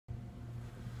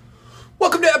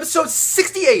Welcome to episode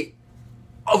 68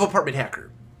 of Apartment Hacker.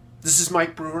 This is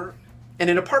Mike Brewer, and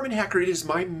in Apartment Hacker, it is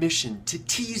my mission to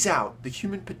tease out the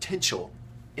human potential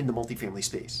in the multifamily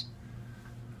space.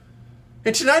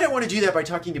 And tonight I want to do that by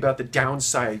talking about the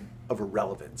downside of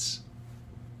irrelevance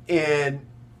and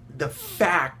the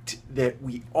fact that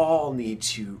we all need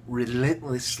to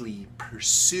relentlessly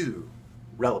pursue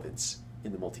relevance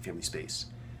in the multifamily space.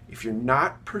 If you're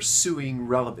not pursuing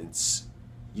relevance,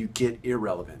 you get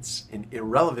irrelevance, and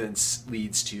irrelevance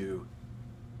leads to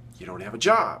you don't have a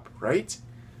job, right?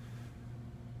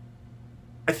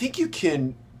 I think you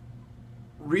can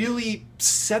really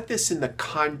set this in the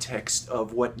context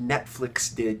of what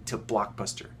Netflix did to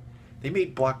Blockbuster. They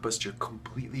made Blockbuster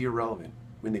completely irrelevant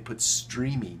when they put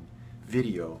streaming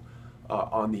video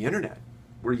on the internet,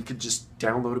 where you could just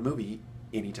download a movie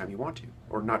anytime you want to,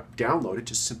 or not download it,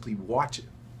 just simply watch it.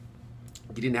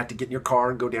 You didn't have to get in your car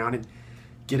and go down and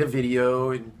get a video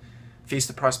and face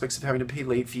the prospects of having to pay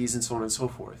late fees and so on and so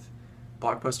forth.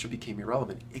 Blockbuster became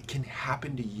irrelevant. It can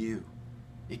happen to you.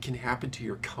 It can happen to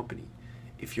your company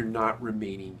if you're not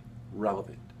remaining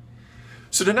relevant.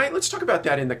 So tonight, let's talk about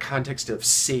that in the context of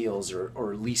sales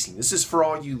or leasing. This is for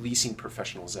all you leasing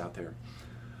professionals out there.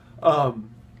 I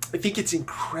think it's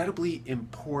incredibly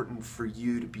important for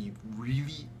you to be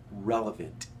really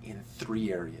relevant in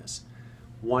three areas.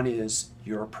 One is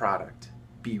your product.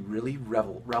 Be really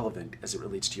relevant as it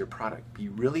relates to your product. Be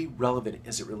really relevant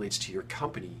as it relates to your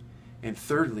company. And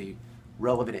thirdly,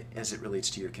 relevant as it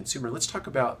relates to your consumer. Let's talk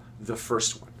about the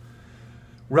first one.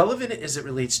 Relevant as it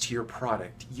relates to your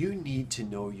product. You need to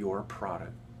know your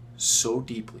product so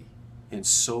deeply and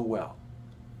so well.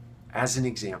 As an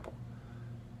example,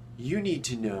 you need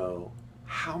to know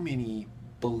how many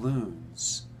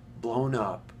balloons blown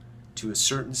up to a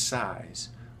certain size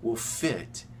will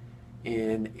fit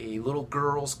in a little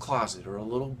girl's closet or a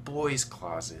little boy's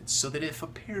closet, so that if a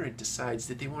parent decides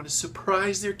that they want to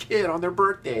surprise their kid on their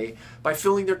birthday by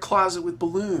filling their closet with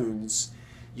balloons,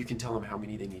 you can tell them how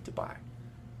many they need to buy.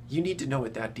 You need to know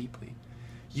it that deeply.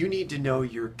 You need to know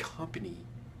your company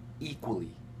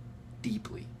equally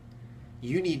deeply.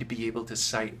 You need to be able to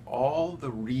cite all the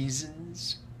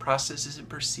reasons, processes, and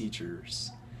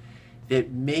procedures that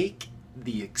make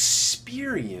the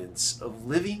experience of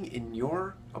living in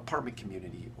your apartment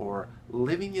community or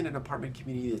living in an apartment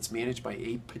community that's managed by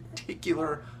a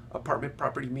particular apartment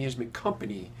property management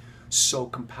company so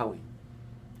compelling.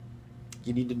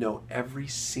 You need to know every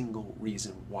single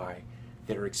reason why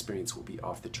their experience will be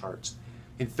off the charts.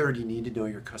 And third, you need to know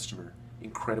your customer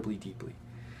incredibly deeply.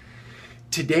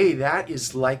 Today, that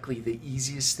is likely the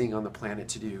easiest thing on the planet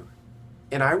to do.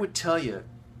 And I would tell you,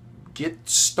 get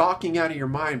stalking out of your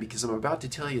mind, because I'm about to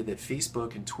tell you that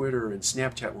Facebook and Twitter and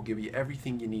Snapchat will give you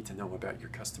everything you need to know about your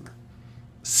customer.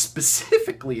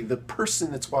 Specifically, the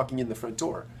person that's walking in the front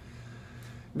door.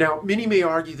 Now, many may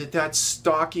argue that that's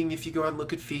stalking if you go out and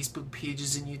look at Facebook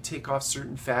pages and you take off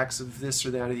certain facts of this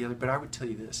or that or the other, but I would tell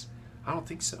you this, I don't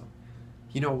think so.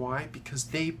 You know why? Because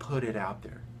they put it out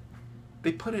there.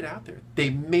 They put it out there. They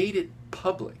made it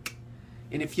public.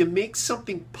 And if you make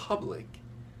something public,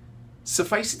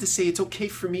 suffice it to say, it's okay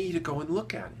for me to go and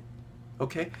look at it,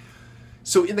 okay?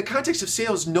 So in the context of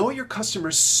sales, know your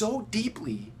customers so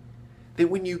deeply that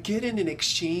when you get in an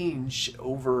exchange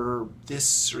over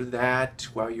this or that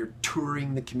while you're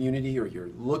touring the community or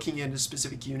you're looking at a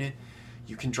specific unit,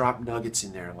 you can drop nuggets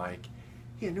in there like,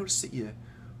 hey, I noticed that you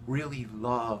really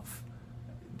love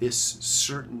this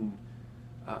certain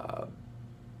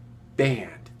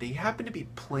band. They happen to be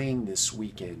playing this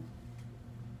weekend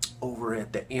over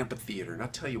at the amphitheater, and I'll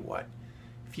tell you what,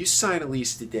 if you sign a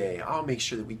lease today, I'll make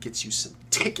sure that we get you some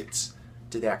tickets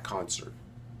to that concert.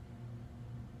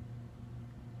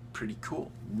 Pretty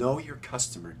cool. Know your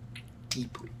customer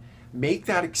deeply. Make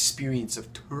that experience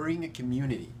of touring a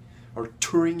community or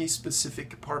touring a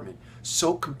specific apartment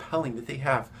so compelling that they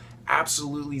have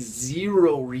absolutely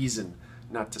zero reason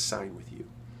not to sign with you.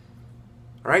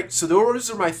 All right, so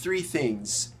those are my three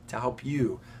things to help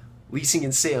you, leasing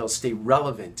and sales, stay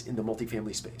relevant in the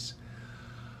multifamily space.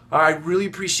 I really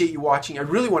appreciate you watching. I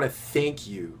really want to thank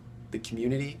you, the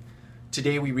community.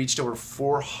 Today we reached over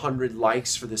 400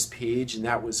 likes for this page, and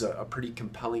that was a pretty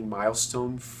compelling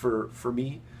milestone for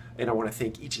me. And I want to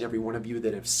thank each and every one of you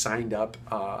that have signed up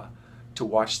to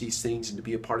watch these things and to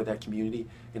be a part of that community.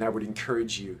 And I would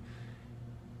encourage you,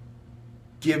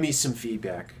 give me some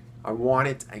feedback. I want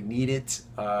it, I need it,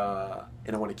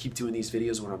 and I want to keep doing these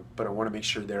videos, but I want to make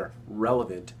sure they're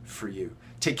relevant for you.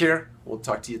 Take care. We'll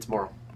talk to you tomorrow.